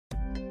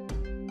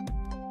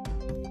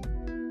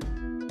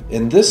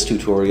In this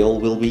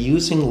tutorial, we'll be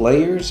using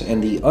layers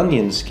and the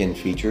onion skin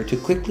feature to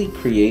quickly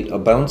create a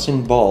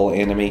bouncing ball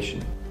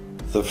animation.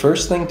 The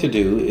first thing to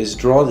do is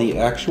draw the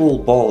actual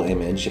ball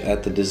image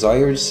at the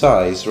desired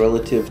size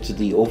relative to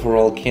the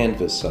overall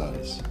canvas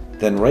size.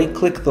 Then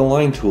right-click the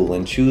line tool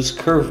and choose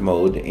Curve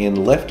Mode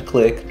and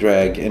left-click,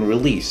 drag, and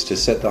release to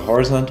set the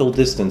horizontal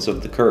distance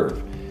of the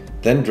curve.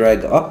 Then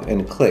drag up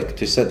and click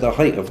to set the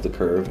height of the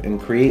curve and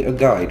create a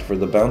guide for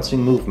the bouncing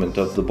movement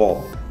of the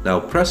ball. Now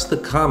press the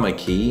comma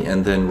key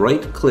and then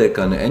right-click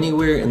on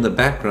anywhere in the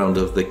background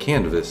of the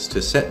canvas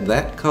to set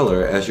that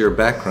color as your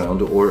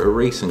background or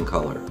erasing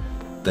color.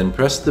 Then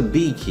press the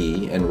B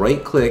key and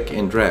right-click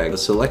and drag a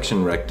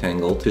selection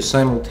rectangle to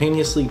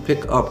simultaneously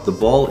pick up the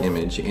ball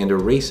image and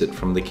erase it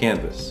from the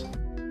canvas.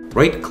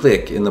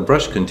 Right-click in the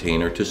brush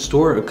container to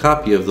store a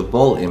copy of the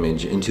ball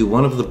image into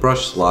one of the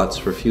brush slots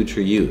for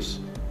future use.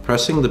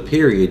 Pressing the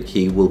period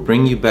key will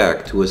bring you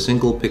back to a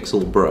single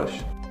pixel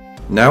brush.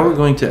 Now we're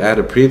going to add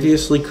a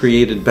previously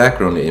created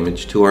background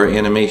image to our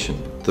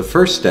animation. The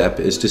first step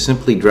is to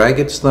simply drag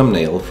its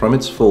thumbnail from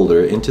its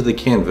folder into the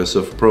canvas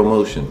of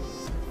ProMotion.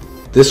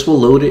 This will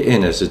load it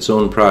in as its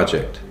own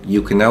project.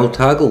 You can now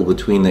toggle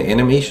between the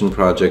animation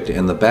project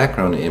and the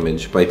background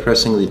image by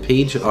pressing the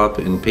page up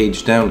and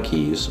page down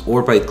keys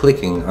or by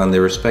clicking on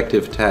their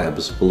respective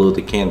tabs below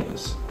the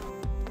canvas.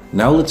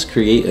 Now let's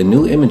create a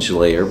new image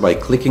layer by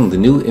clicking the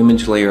new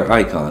image layer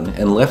icon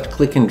and left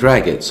click and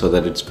drag it so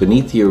that it's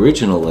beneath the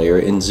original layer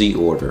in Z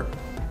order.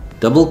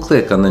 Double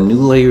click on the new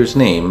layer's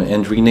name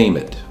and rename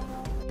it.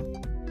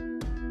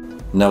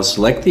 Now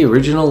select the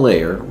original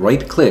layer,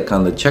 right-click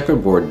on the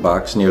checkerboard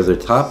box near the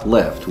top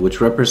left which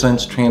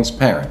represents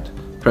transparent.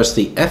 Press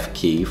the F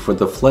key for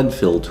the flood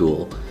fill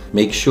tool.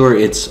 Make sure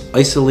its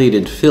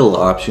isolated fill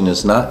option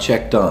is not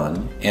checked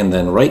on, and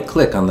then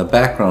right-click on the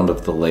background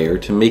of the layer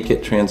to make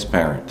it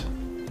transparent.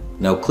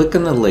 Now click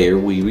on the layer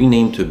we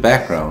renamed to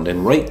background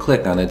and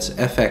right-click on its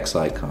FX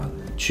icon.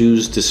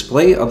 Choose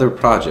Display Other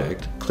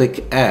Project,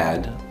 click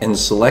Add, and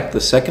select the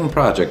second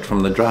project from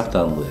the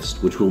drop-down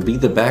list, which will be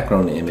the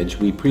background image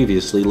we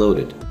previously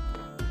loaded.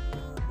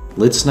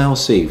 Let's now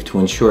save to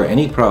ensure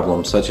any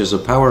problem such as a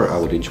power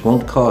outage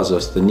won't cause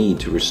us the need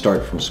to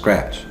restart from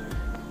scratch.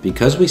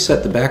 Because we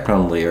set the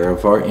background layer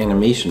of our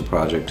animation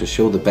project to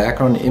show the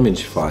background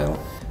image file,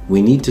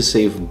 we need to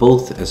save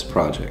both as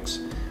projects.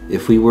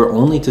 If we were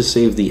only to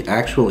save the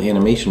actual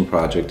animation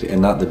project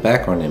and not the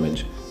background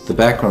image, the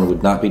background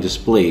would not be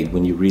displayed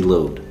when you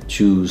reload.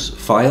 Choose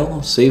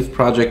File, Save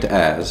Project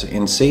As,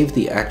 and save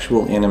the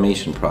actual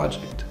animation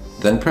project.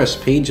 Then press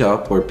Page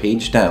Up or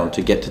Page Down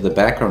to get to the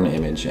background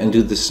image and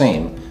do the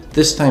same,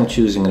 this time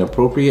choosing an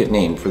appropriate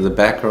name for the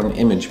background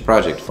image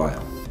project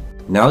file.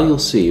 Now you'll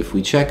see if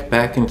we check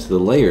back into the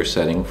layer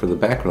setting for the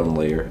background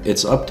layer,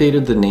 it's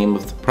updated the name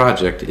of the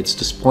project it's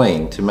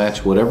displaying to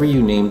match whatever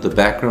you named the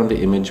background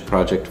image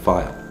project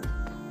file.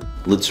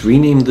 Let's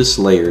rename this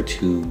layer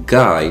to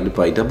Guide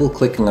by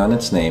double-clicking on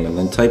its name and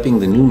then typing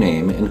the new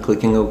name and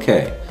clicking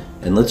OK.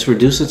 And let's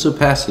reduce its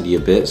opacity a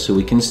bit so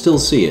we can still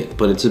see it,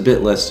 but it's a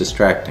bit less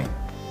distracting.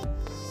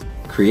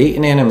 Create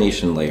an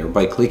animation layer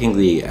by clicking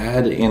the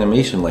Add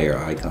Animation Layer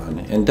icon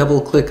and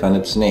double-click on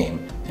its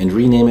name and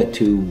rename it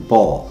to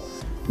Ball.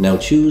 Now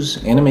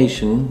choose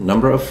Animation,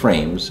 Number of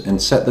Frames,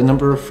 and set the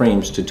number of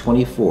frames to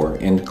 24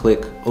 and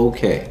click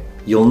OK.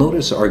 You'll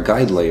notice our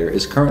guide layer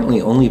is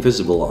currently only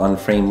visible on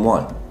frame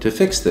 1. To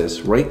fix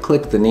this,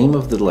 right-click the name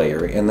of the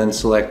layer and then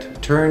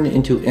select Turn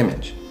into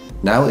Image.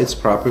 Now it's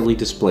properly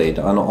displayed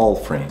on all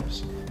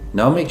frames.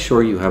 Now make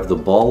sure you have the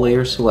ball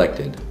layer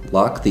selected,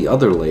 lock the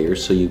other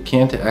layers so you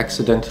can't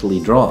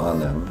accidentally draw on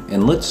them,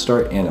 and let's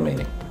start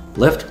animating.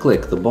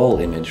 Left-click the ball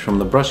image from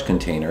the brush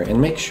container and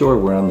make sure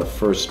we're on the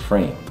first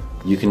frame.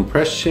 You can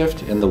press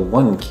Shift and the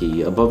 1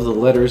 key above the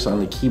letters on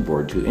the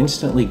keyboard to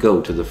instantly go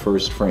to the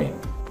first frame.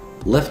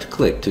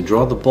 Left-click to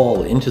draw the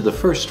ball into the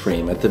first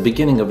frame at the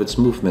beginning of its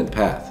movement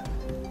path.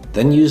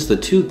 Then use the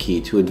 2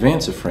 key to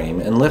advance a frame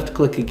and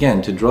left-click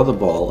again to draw the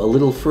ball a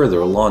little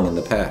further along in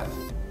the path.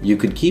 You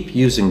could keep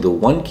using the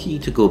 1 key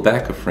to go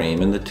back a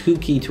frame and the 2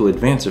 key to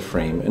advance a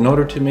frame in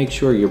order to make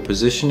sure your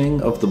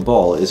positioning of the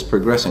ball is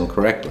progressing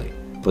correctly.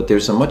 But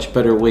there's a much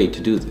better way to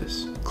do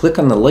this. Click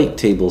on the light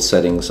table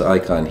settings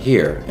icon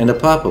here and a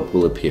pop-up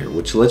will appear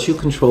which lets you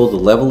control the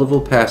level of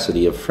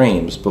opacity of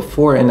frames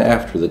before and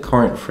after the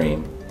current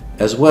frame,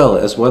 as well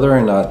as whether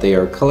or not they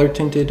are color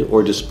tinted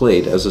or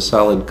displayed as a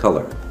solid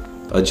color.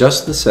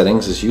 Adjust the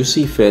settings as you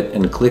see fit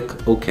and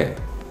click OK.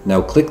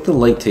 Now click the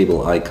light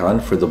table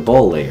icon for the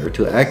ball layer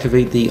to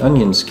activate the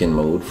onion skin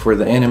mode for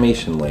the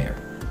animation layer.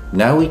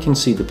 Now we can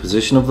see the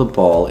position of the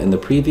ball in the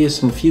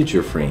previous and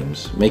future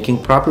frames,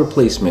 making proper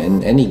placement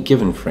in any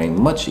given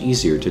frame much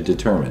easier to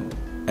determine.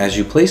 As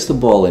you place the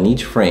ball in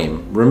each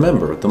frame,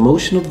 remember the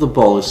motion of the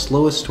ball is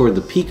slowest toward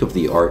the peak of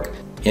the arc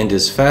and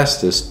is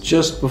fastest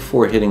just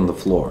before hitting the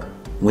floor.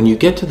 When you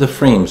get to the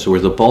frames where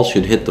the ball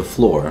should hit the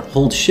floor,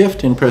 hold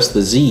Shift and press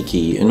the Z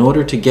key in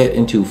order to get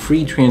into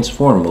free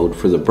transform mode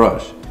for the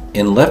brush.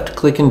 and left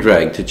click and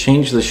drag to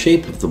change the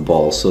shape of the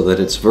ball so that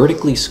it's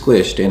vertically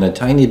squished and a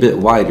tiny bit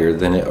wider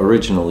than it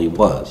originally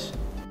was.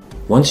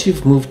 Once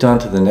you've moved on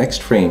to the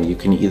next frame, you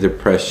can either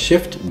press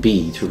Shift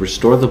B to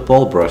restore the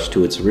ball brush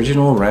to its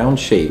original round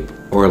shape,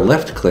 or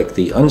left-click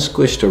the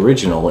unsquished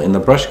original in the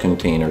brush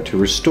container to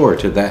restore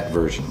to that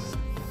version.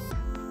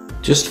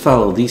 Just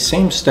follow these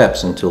same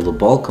steps until the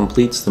ball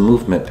completes the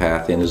movement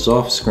path and is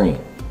off screen.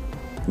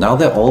 Now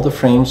that all the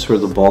frames for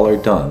the ball are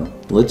done,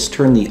 let's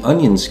turn the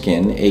onion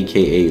skin,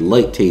 aka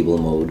light table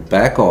mode,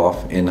 back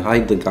off and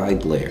hide the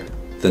guide layer.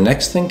 The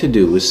next thing to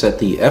do is set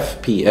the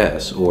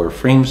FPS, or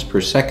frames per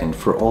second,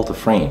 for all the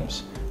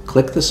frames.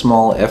 Click the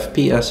small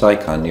FPS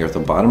icon near the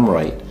bottom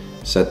right,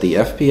 set the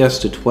FPS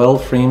to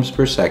 12 frames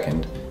per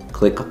second,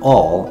 click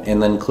All,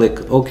 and then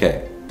click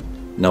OK.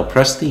 Now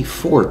press the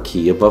 4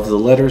 key above the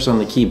letters on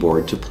the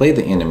keyboard to play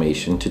the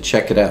animation to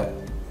check it out.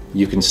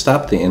 You can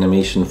stop the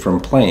animation from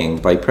playing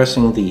by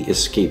pressing the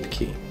Escape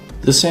key.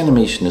 This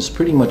animation is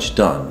pretty much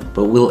done,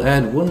 but we'll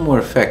add one more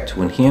effect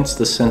to enhance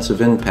the sense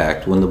of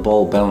impact when the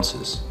ball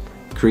bounces.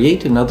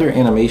 Create another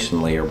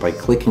animation layer by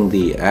clicking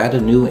the Add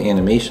a New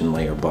Animation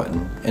Layer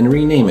button and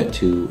rename it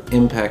to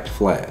Impact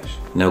Flash.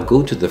 Now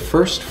go to the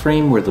first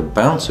frame where the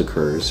bounce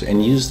occurs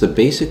and use the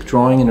basic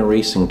drawing and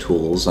erasing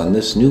tools on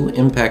this new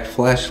Impact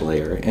Flash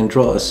layer and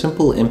draw a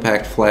simple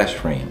Impact Flash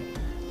frame.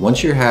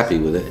 Once you're happy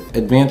with it,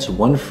 advance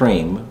one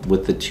frame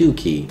with the 2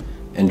 key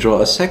and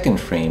draw a second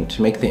frame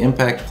to make the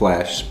Impact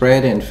Flash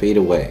spread and fade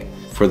away.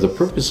 For the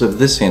purpose of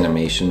this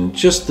animation,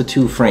 just the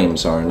 2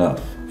 frames are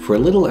enough. For a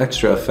little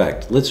extra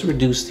effect, let's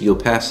reduce the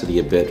opacity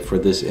a bit for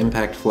this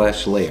Impact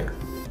Flash layer.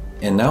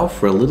 And now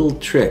for a little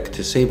trick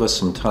to save us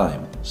some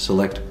time.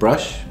 Select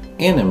Brush,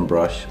 Anim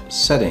Brush,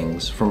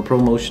 Settings from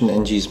ProMotion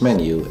NG's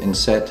menu and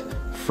set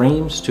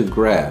Frames to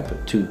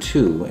Grab to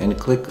 2 and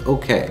click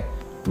OK.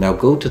 Now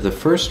go to the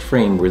first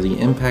frame where the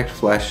Impact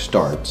Flash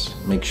starts.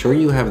 Make sure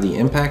you have the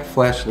Impact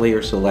Flash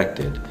layer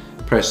selected.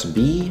 Press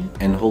B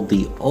and hold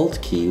the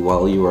Alt key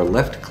while you are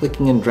left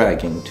clicking and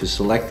dragging to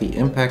select the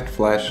Impact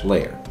Flash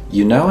layer.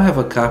 You now have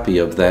a copy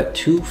of that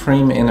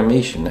 2-frame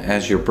animation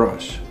as your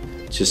brush.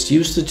 Just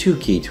use the 2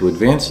 key to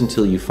advance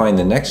until you find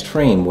the next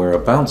frame where a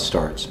bounce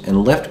starts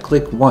and left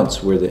click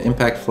once where the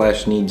Impact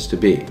Flash needs to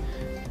be.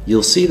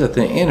 You'll see that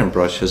the Anim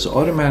brush has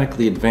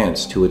automatically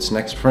advanced to its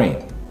next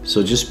frame.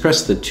 So just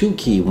press the 2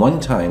 key one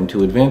time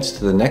to advance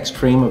to the next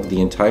frame of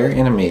the entire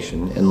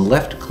animation and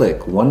left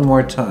click one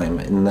more time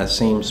in the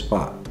same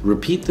spot.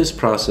 Repeat this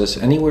process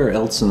anywhere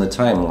else in the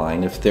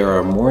timeline if there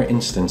are more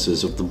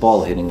instances of the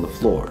ball hitting the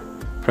floor.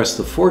 Press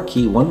the 4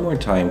 key one more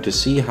time to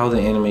see how the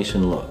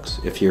animation looks.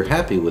 If you're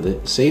happy with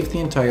it, save the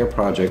entire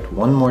project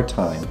one more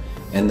time,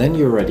 and then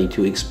you're ready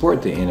to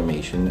export the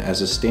animation as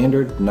a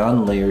standard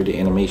non-layered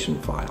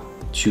animation file.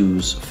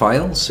 Choose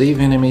File, Save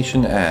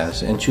Animation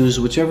As, and choose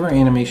whichever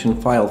animation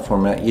file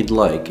format you'd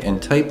like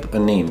and type a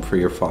name for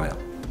your file.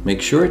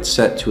 Make sure it's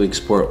set to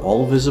export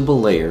all visible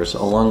layers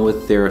along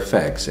with their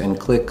effects and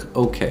click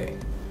OK.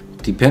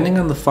 Depending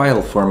on the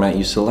file format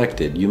you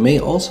selected, you may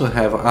also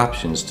have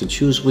options to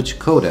choose which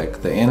codec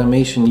the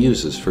animation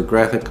uses for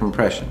graphic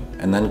compression,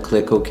 and then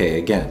click OK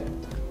again.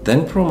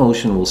 Then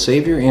ProMotion will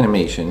save your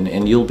animation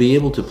and you'll be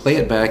able to play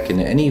it back in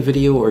any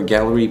video or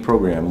gallery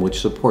program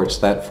which supports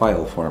that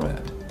file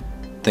format.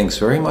 Thanks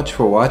very much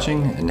for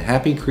watching and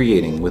happy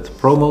creating with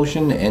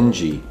ProMotion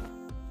NG.